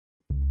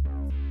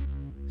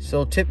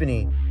So,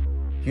 Tiffany,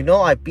 you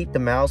know I beat the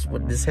mouse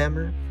with this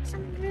hammer?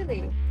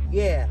 Really?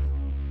 Yeah.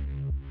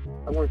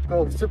 I want to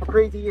go super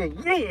crazy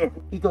and yeah!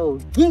 He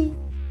goes, yee!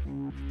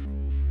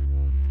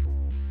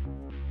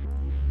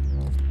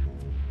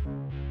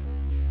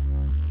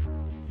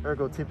 There you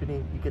go,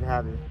 Tiffany. You can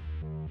have it.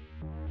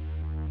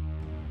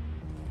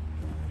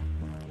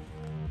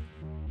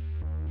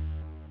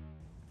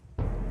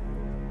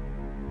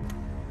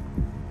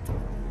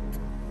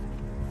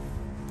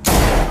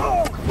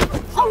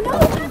 Oh no,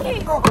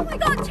 Chucky! Oh my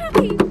god,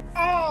 Chucky!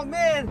 Oh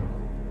man!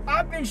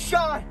 I've been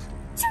shot!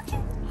 Chucky!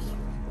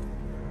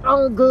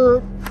 I'm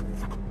good.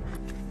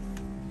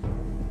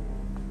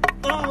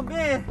 Oh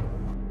man!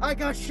 I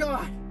got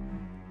shot!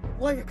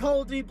 Like a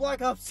Call of Duty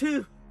Black Ops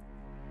 2.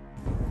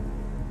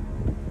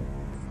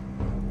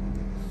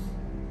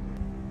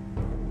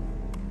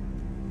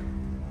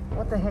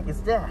 What the heck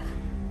is that?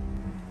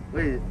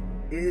 Wait,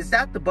 is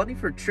that the bunny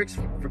for tricks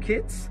for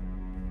kids?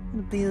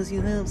 Because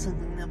you have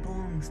something that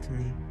belongs to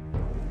me.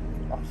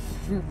 Oh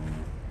shoot.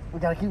 We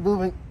gotta keep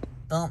moving.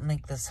 Don't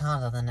make this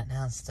harder than it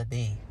has to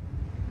be.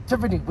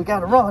 Tiffany, we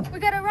gotta run. We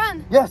gotta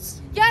run!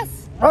 Yes!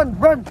 Yes! Run,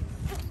 run!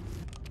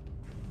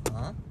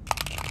 Huh?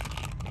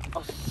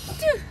 Oh,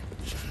 Dude!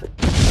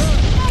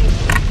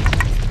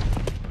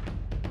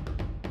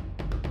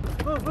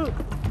 move, move.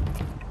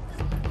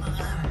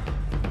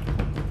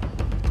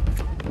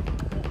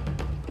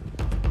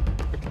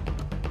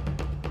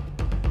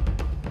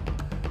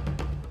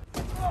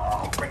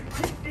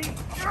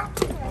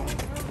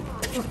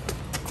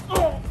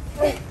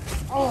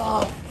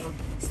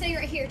 Stay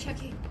right here,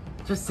 Chucky.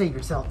 Just save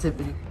yourself,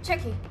 Tiffany.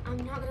 Chucky, I'm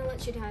not gonna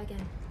let you die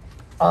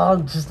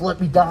again. Just let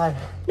me die.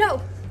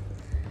 No!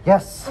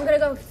 Yes. I'm gonna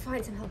go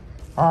find some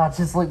help.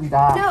 Just let me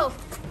die. No!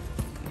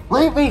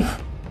 Leave me!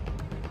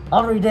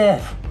 I'm already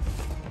dead.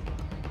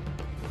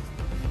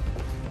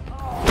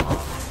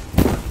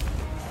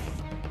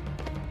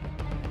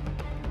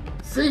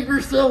 Save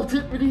yourself,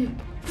 Tiffany!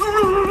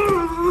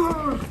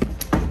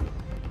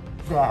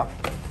 Yeah.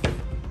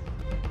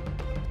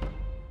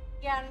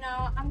 Yeah,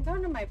 no, I'm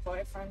going to my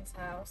boyfriend's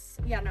house.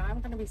 Yeah, no,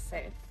 I'm gonna be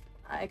safe.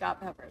 I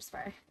got pepper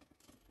spray.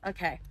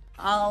 Okay,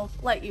 I'll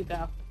let you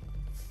go.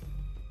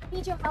 I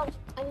need your help.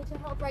 I need your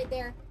help right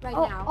there, right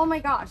Oh, now. oh my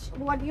gosh,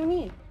 what do you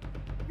need?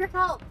 Your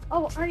help.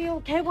 Oh, are you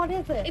okay? What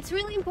is it? It's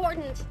really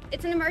important.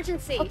 It's an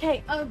emergency.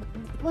 Okay,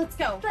 let's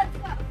go. Let's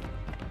go.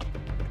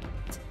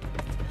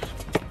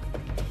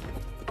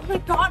 Oh my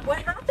god, what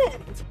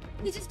happened?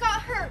 He just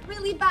got hurt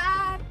really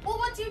bad. Well,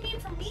 what do you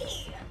need from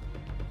me?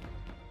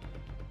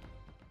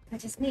 I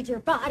just need your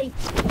body.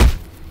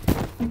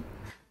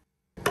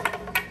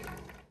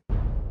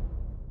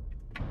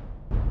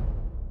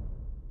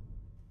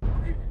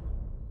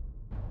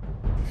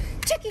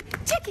 Chucky,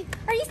 Chucky,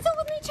 are you still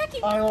with me,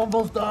 Chucky? I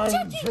almost died,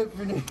 Chucky!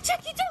 Tiffany.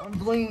 Chucky, don't! I'm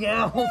bleeding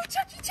out. No,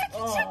 Chucky, Chucky,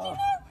 Oh. Chucky, no!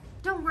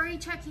 Don't worry,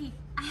 Chucky.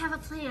 I have a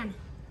plan.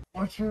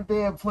 What's your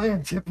damn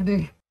plan,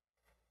 Tiffany?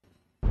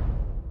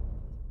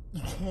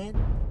 You can't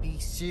be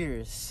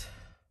serious.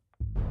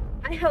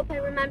 I hope I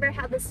remember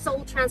how the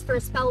soul transfer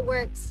spell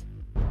works.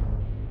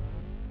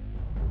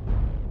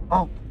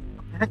 Oh,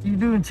 what the heck are you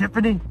doing,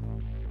 Tiffany?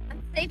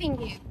 I'm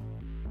saving you.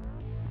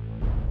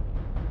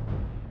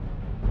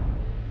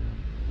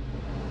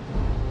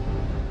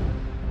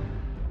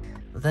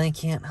 They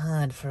can't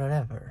hide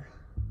forever.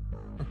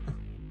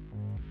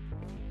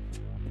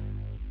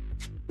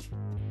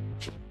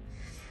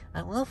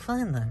 I will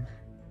find them.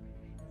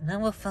 And I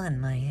will find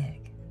my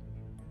egg.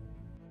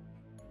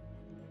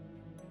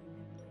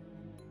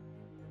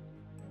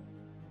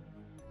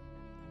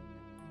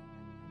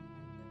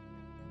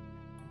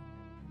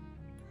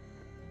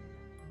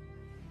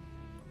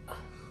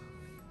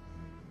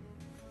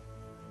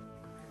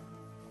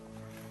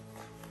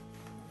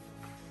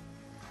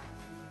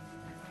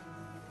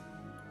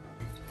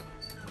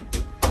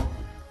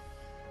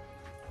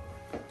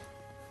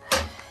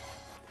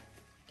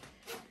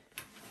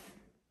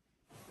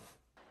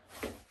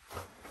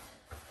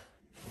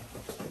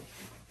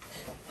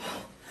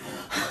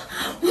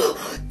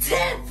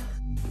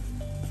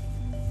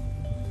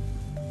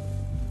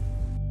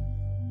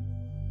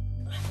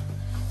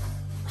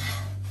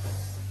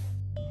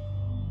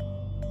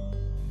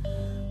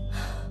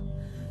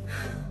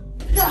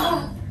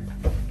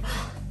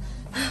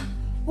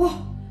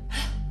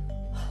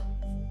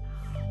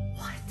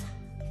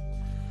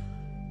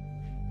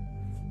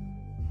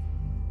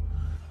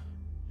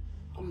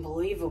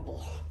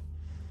 Unbelievable.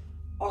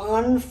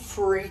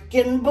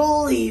 Unfreaking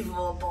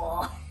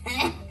believable.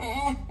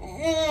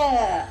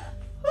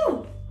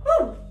 Woo,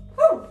 woo,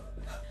 woo.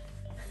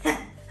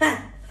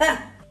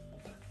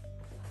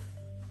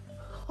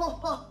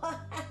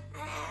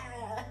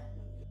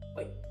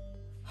 Wait.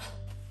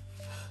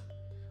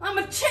 I'm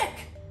a chick.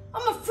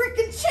 I'm a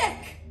freaking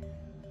chick.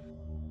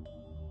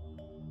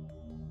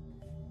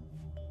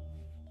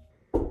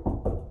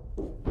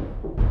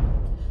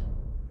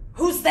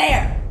 Who's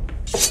there?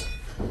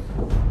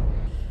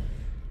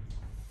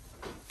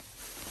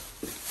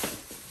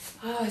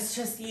 Oh, it's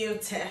just you,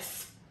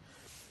 Tiff.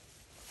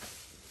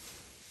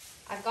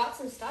 I've got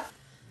some stuff.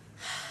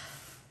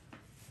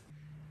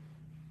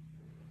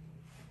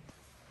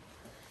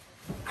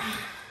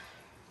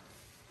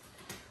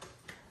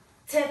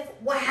 Tiff,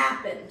 what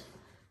happened?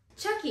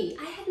 Chucky,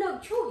 I had no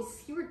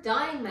choice. You were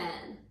dying,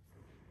 man.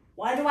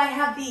 Why do I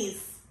have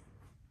these?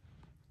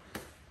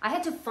 I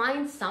had to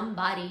find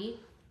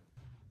somebody.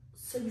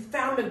 So you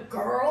found a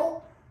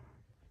girl?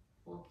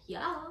 Well,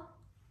 yeah.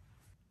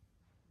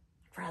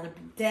 I'd rather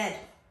be dead.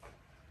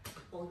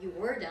 Well, you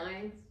were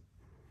dying.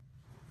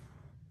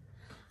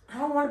 I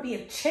don't want to be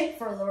a chick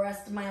for the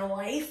rest of my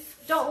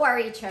life. Don't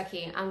worry,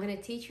 Chucky. I'm gonna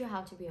teach you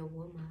how to be a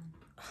woman.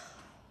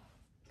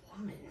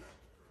 Woman?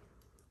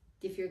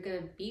 If you're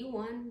gonna be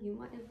one, you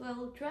might as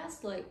well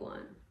dress like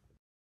one.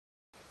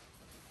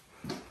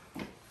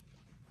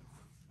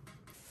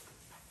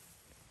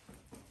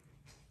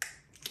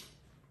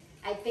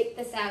 I picked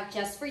this out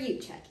just for you,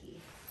 Chucky.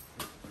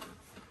 At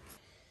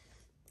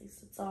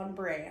least it's on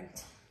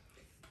brand.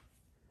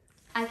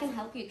 I can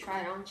help you try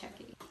it on,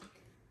 Chucky.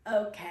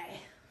 Okay.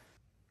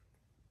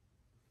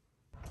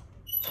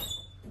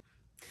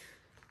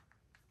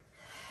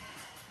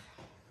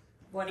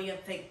 What do you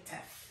think,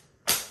 Tiff?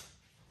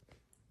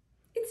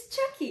 It's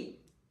Chucky.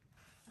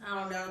 I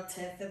don't know,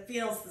 Tiff. It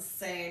feels the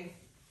same.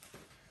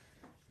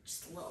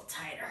 Just a little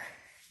tighter.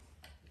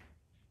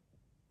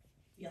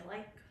 You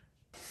like?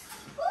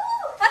 Ooh,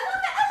 I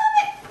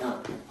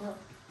love it! Oh.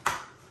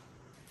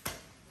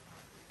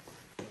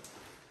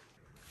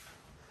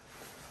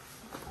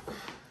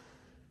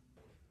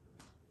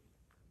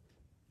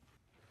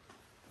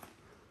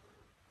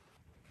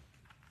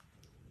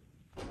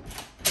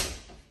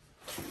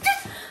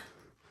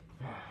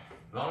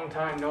 Long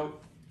time no...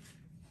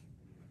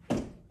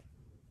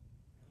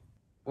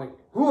 Wait,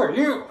 who are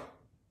you?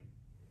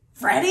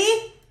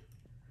 Freddy?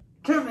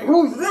 Tiffany,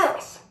 who's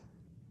this?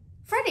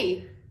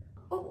 Freddy,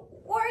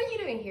 what are you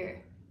doing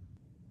here?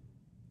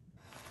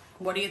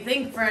 What do you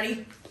think,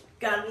 Freddy?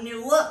 Got a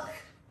new look.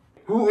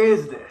 Who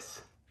is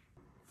this?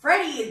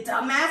 Freddy, you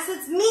dumbass,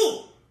 it's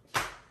me.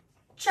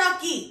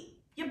 Chucky,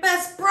 your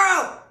best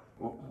bro.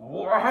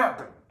 What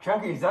happened?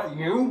 Chucky, is that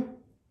you?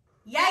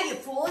 Yeah, you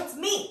fool, it's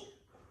me.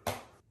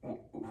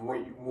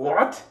 Wait,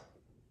 what?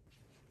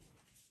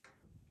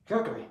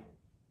 Chucky,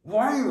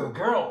 why are you a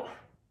girl?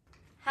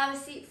 Have a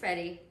seat,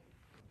 Freddy.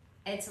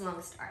 It's a long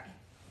story.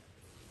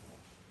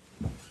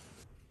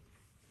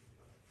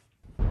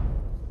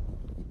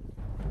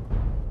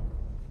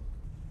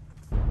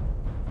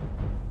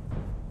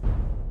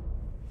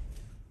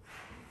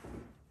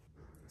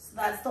 So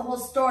that's the whole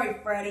story,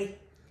 Freddy.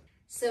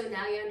 So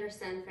now you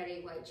understand,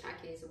 Freddy, why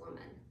Chucky is a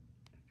woman.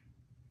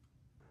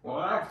 Well,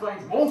 that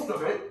explains most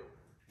of it.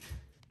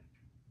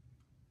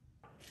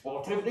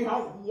 Well, Tiffany,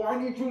 why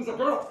do you choose a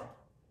girl?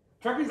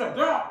 Chucky's a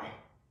guy.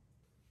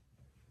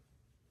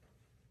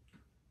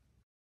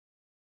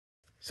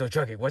 So,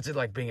 Chucky, what's it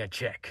like being a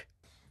chick?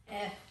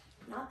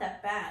 Not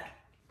that bad.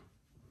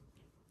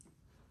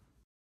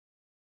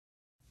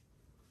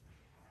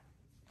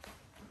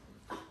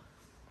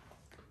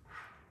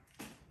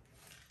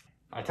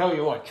 I tell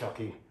you what,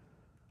 Chucky,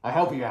 I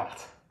help you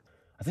out.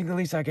 I think the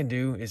least I can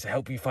do is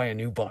help you find a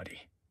new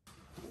body.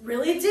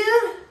 Really,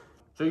 dude?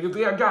 So you can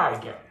be a guy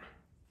again.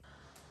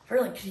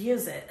 Really could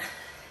use it.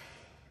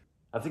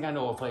 I think I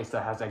know a place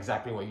that has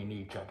exactly what you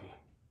need, Chucky.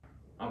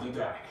 I'll be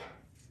back.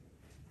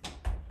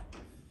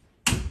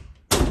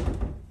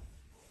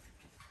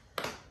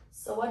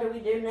 So what do we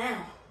do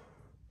now?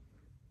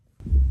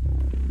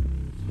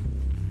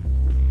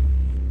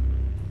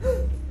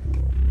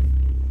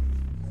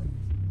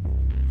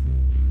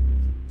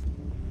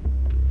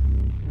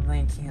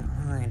 They can't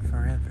hide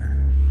forever.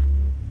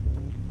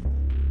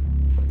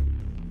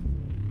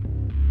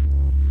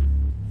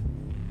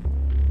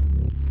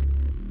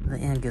 The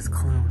end is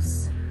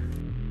close.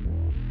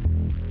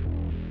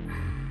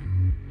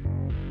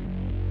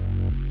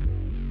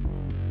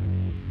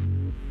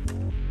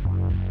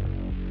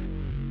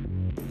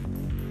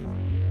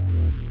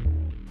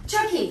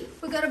 Chucky,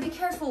 we gotta be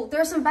careful. There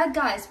are some bad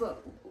guys.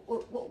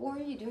 What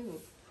are you doing?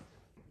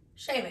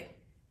 Shaving.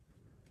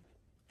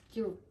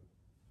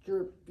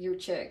 You're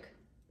chick.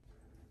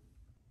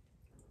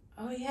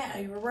 Oh yeah,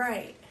 you were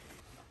right.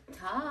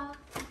 Ta.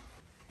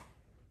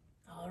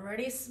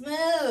 Already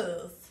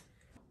smooth.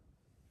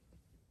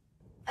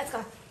 Let's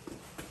go.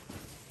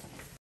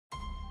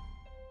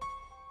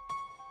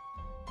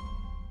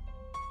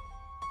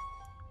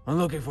 I'm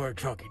looking for a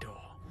Chucky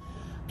doll.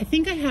 I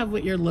think I have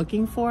what you're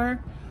looking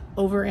for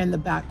over in the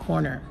back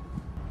corner.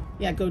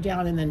 Yeah, go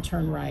down and then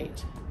turn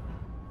right.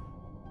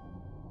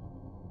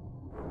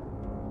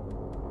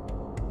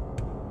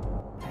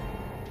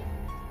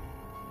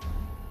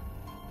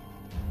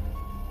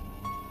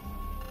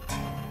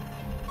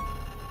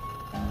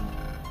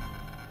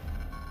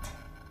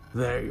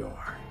 There you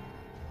are.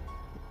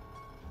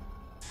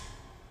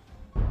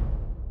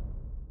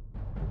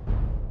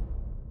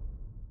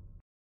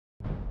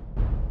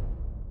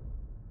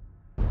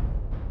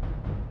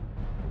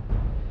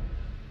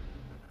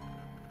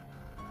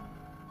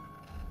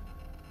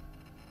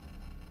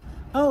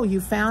 Oh,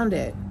 you found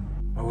it.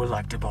 I would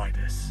like to buy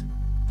this.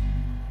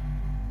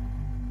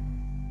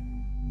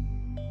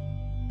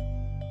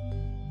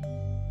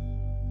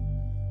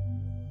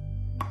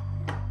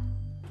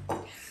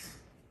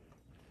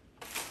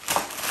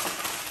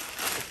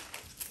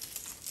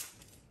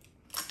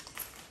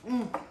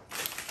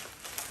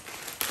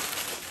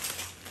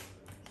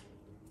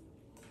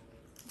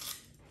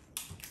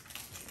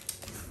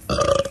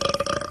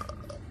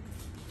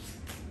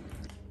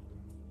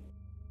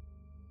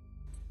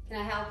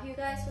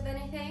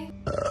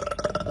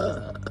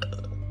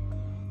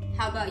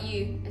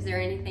 you. Is there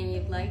anything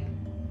you'd like?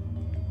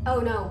 Oh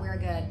no, we're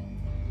good.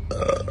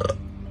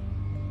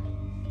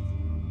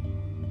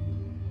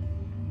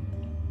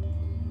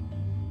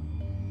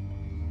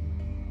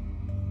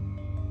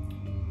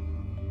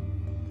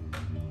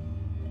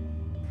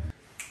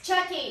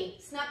 Chucky,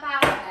 snap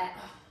out of it.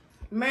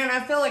 Man, I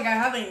feel like I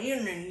haven't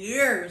eaten in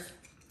years.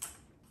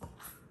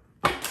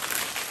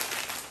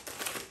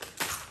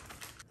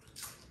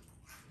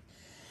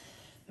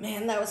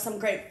 Man, that was some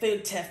great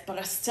food, Tiff, but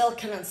I still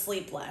couldn't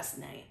sleep last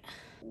night.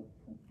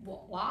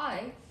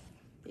 Why?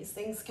 These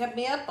things kept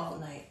me up all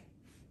night.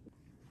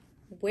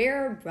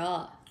 We're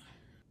raw.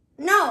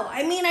 No,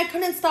 I mean I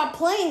couldn't stop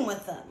playing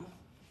with them.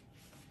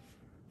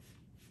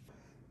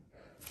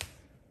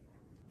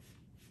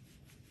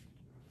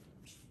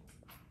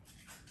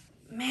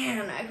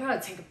 Man, I gotta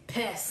take a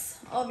piss.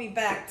 I'll be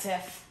back,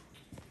 Tiff.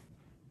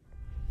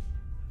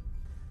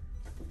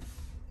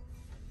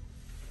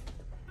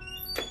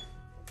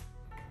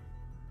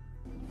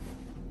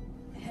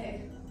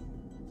 Hey.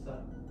 What's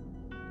up?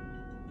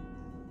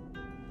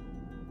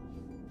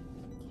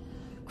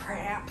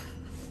 Crap.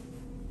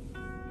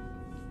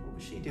 What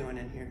was she doing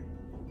in here?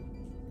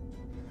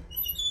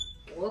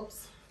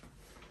 Whoops.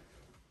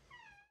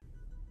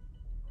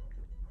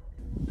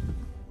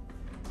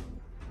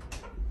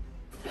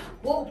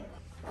 Whoa.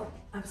 Oh,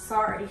 I'm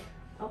sorry.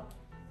 Oh,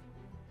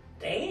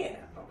 damn.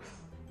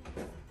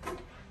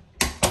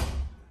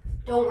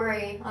 Don't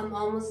worry, I'm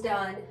almost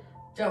done.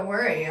 Don't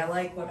worry, I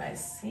like what I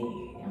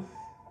see.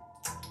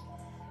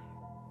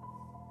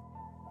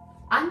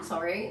 I'm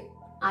sorry,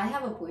 I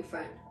have a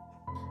boyfriend.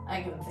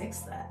 I can fix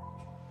that.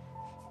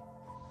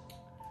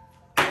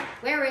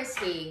 Where is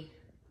he?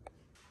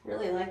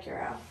 Really like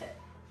your outfit.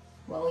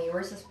 Well,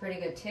 yours is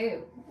pretty good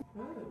too.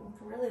 I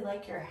really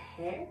like your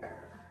hair.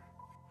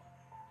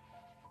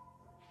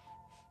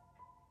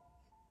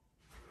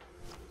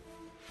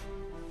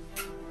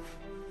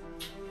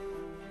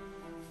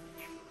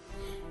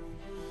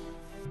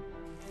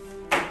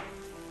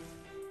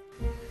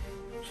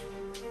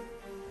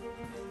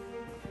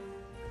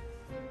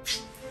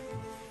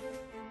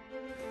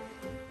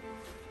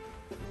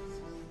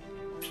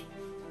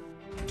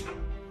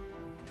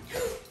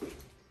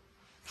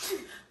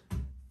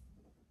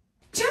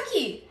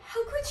 Chucky, how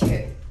could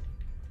you?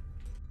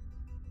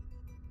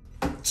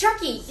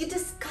 Chucky, you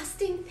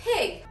disgusting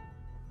pig.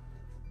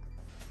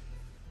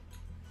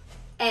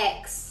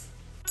 X.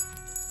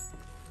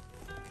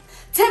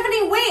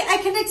 Tiffany, wait, I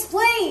can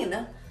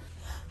explain.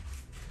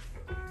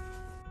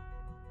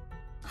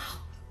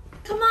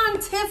 Come on,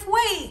 Tiff,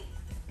 wait.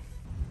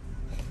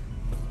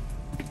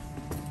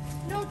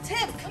 No,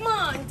 Tiff, come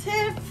on,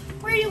 Tiff.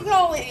 Where are you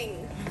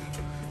going?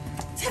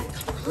 Tiff,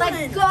 come on.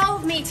 Let go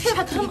of me, Tiff,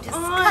 Chucky, come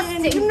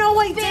disgusting on. You know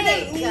I pig.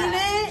 didn't mean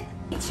it.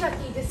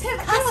 Chucky, Tiff,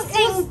 come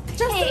disgusting on. It was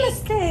just a pig.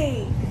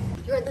 mistake.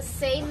 You're the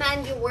same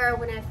man you were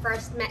when I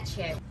first met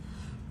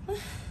you.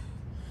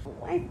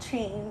 I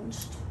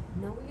changed.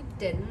 No, you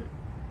didn't.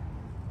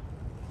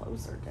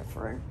 Clothes are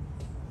different.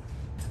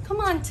 Come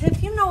on,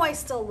 Tiff. You know I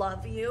still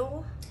love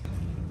you.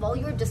 Well,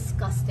 you're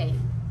disgusting.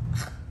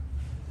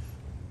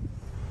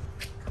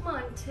 Come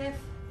on, Tiff.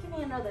 Give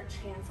me another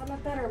chance. I'm a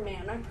better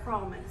man, I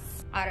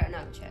promise. I don't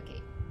know,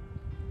 Chucky.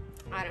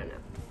 I don't know.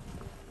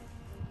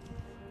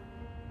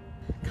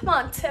 Come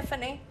on,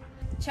 Tiffany.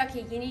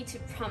 Chucky, you need to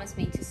promise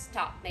me to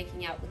stop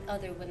making out with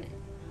other women.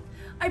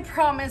 I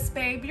promise,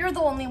 babe. You're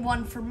the only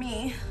one for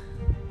me.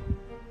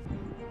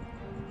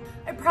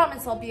 I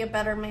promise I'll be a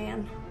better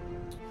man.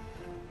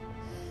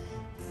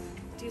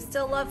 Do you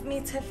still love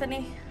me,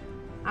 Tiffany?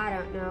 I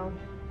don't know.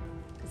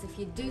 Because if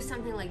you do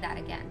something like that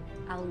again,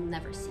 I'll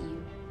never see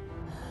you.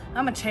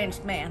 I'm a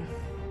changed man.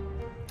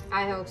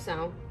 I hope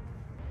so.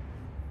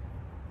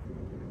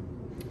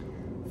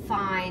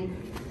 Fine.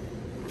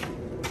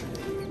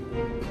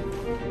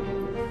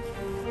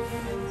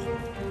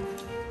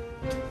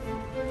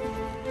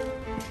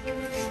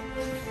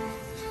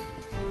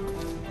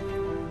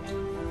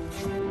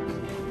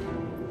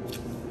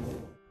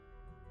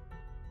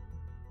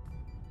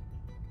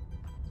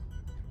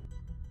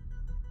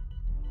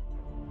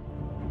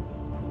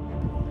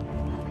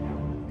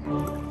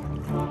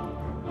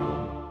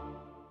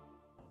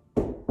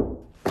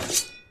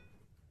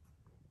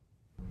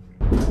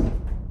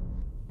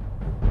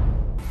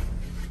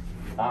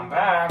 I'm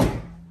back.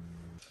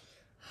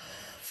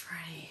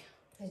 Freddy.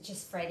 It's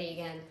just Freddy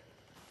again.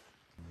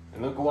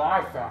 And look what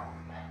I found.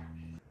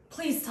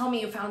 Please tell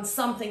me you found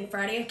something,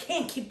 Freddy. I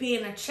can't keep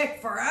being a chick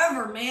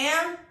forever,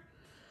 man.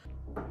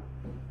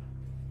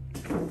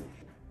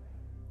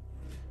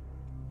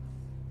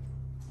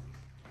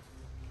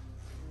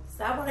 Is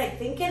that what I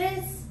think it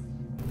is?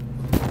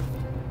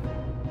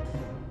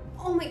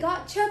 Oh my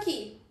god,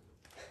 Chucky!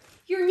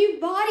 Your new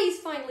body's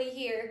finally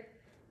here.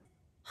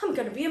 I'm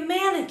gonna be a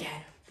man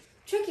again.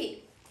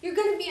 Chucky, you're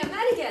gonna be a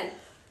man again.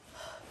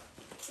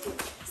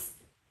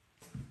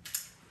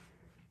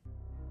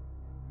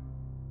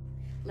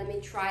 Let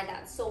me try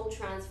that soul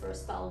transfer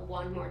spell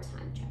one more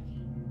time,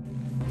 Chucky.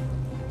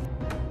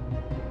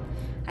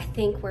 I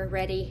think we're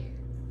ready.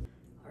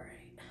 All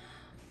right.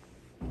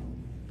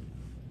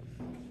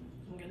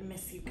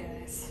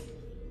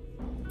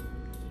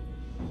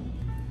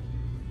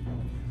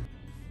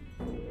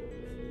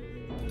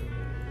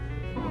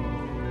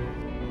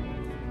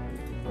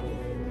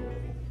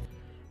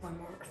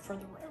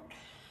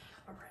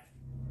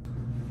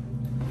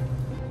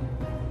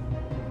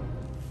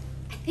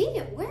 think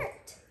it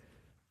worked.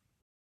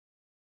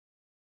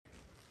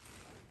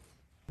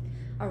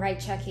 All right,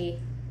 Chucky.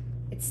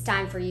 It's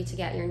time for you to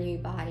get your new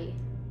body.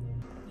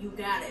 You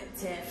got it,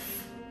 Tiff.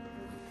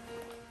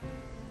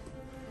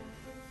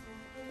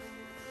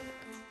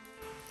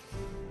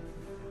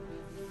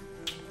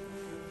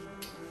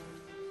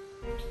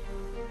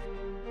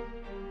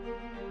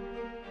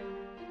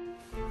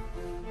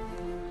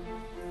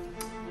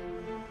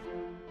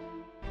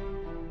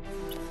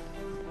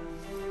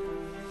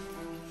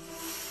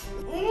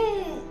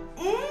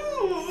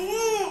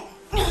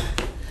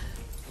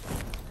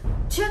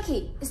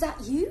 Chucky, is that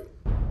you?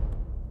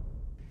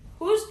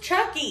 Who's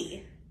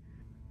Chucky?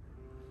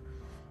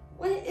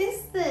 What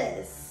is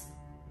this?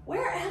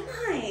 Where am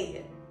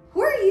I?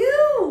 Who are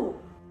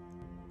you?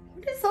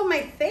 What is on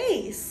my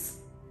face?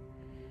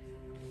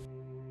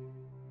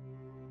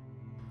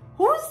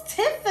 Who's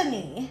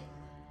Tiffany?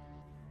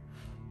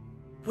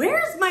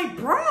 Where's my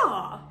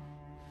bra?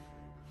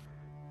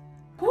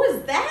 Who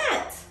is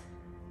that?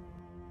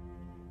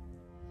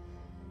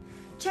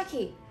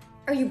 Chucky,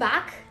 are you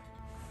back?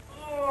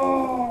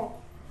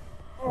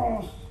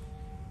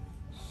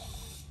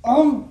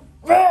 I'm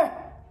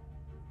back,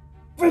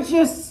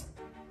 bitches.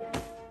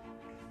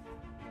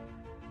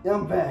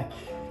 I'm back,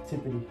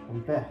 Tiffany.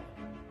 I'm back.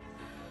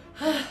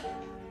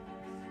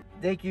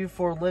 Thank you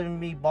for letting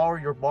me borrow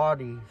your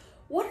body.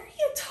 What are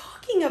you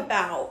talking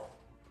about?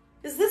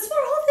 Is this what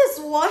all this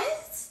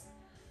was?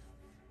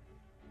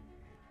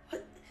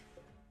 What?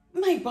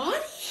 My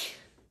body?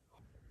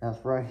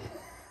 That's right.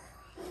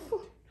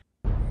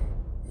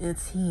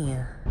 It's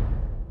here.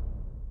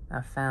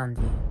 I found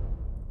you.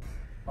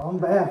 I'm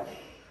back.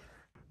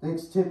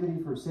 Thanks,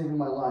 Tiffany, for saving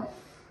my life.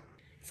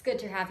 It's good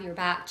to have you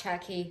back,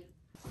 Chucky.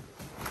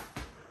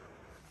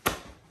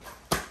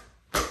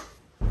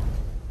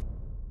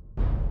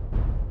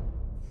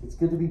 It's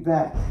good to be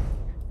back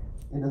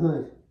in the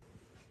hood.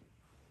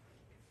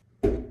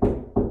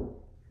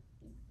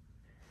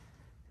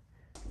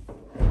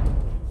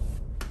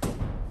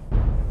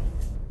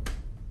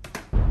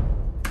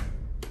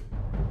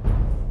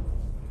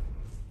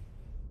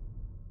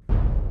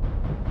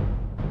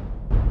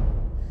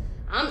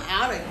 I'm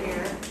out of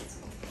here.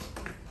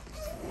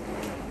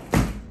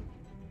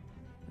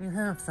 You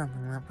have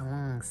something that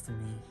belongs to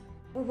me.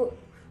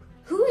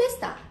 Who is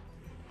that?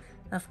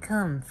 I've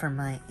come for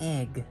my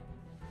egg.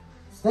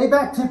 Stay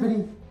back,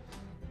 Tiffany.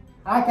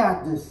 I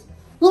got this.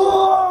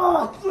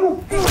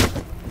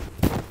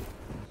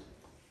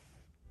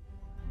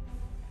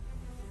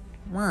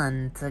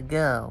 One to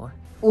go.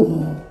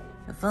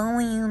 If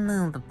only you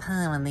knew the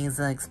power these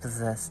eggs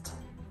possessed.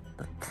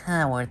 The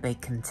power they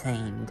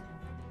contained.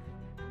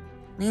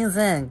 These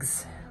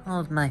eggs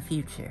hold my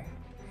future.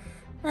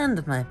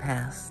 And my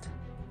past.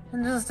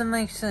 And just to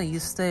make sure you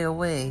stay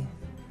away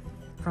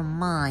from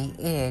my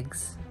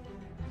eggs.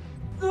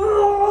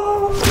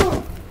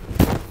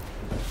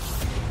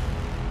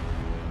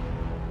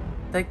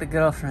 Take the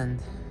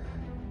girlfriend.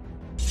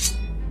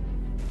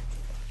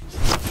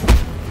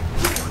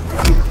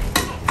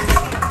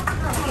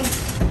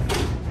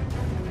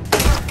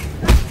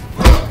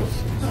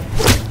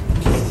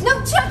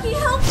 No, Chucky,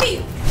 help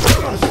me!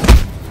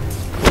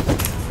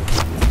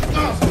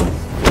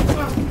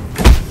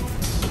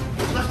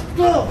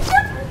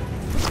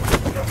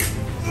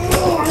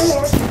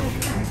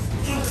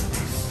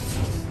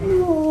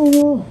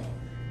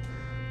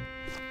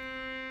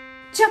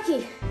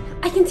 Chucky,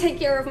 I can take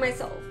care of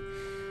myself.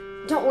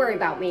 Don't worry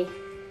about me.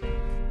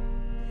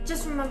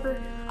 Just remember,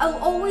 I'll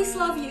always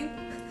love you,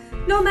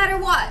 no matter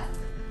what.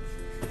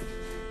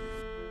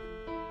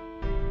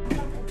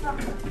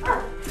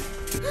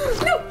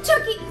 No,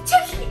 Chucky!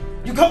 Chucky!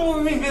 You come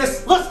with me,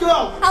 miss. Let's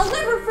go. I'll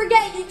never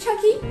forget you,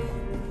 Chucky.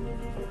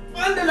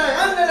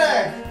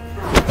 Ándale.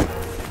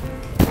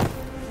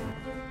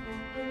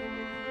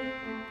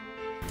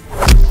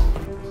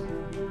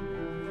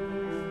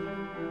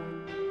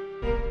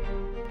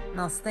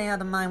 Now stay out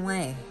of my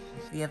way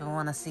if you ever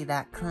want to see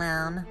that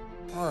clown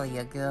or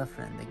your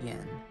girlfriend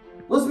again.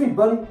 Listen to me,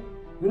 buddy.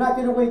 You're not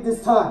getting away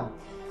this time.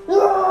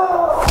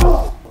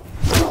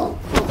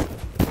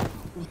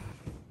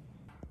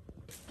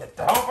 Get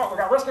the hell up, we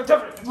got rescue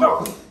Tiffany. Let's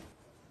go.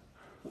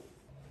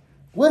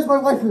 Where's my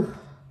waifu?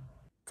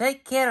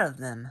 Take care of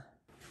them.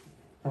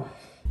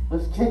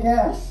 Let's kick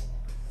ass.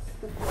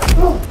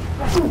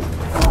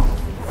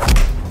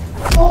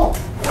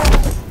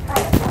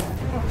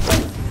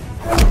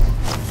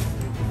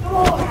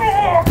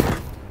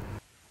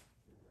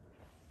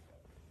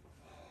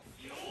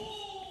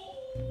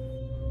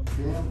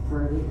 Damn,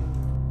 Freddy.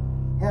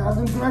 Yeah, let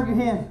me grab your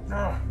hand.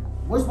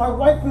 Where's my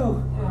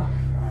waifu?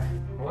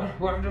 What?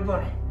 What happened to the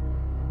bunny?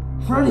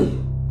 Freddy!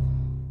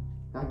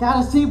 I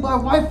gotta see my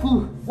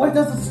waifu. What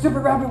does the stupid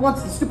rabbit want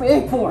the stupid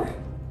egg for?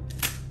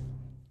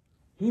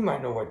 He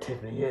might know where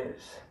Tiffany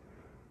is.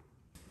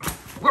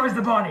 Where's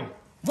the bunny?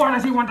 Why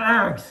does he want the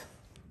eggs?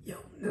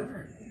 You'll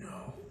never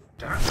know.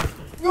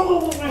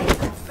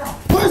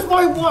 Where's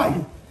my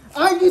wife?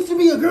 I used to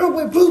be a girl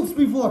with boobs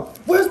before.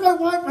 Where's my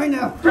wife right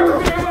now? Go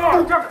with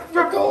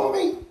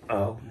me.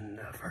 I'll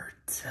never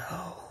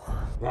tell.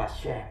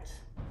 Last chance.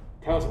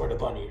 Tell us where the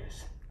bunny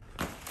is.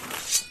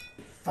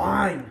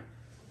 Fine.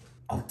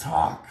 I'll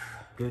talk.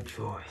 Good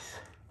choice.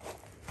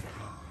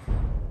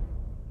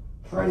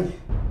 Freddy,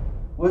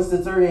 what's the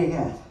third egg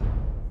at?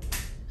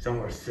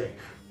 Somewhere safe.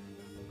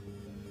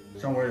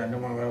 Somewhere that no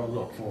one will ever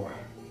look for.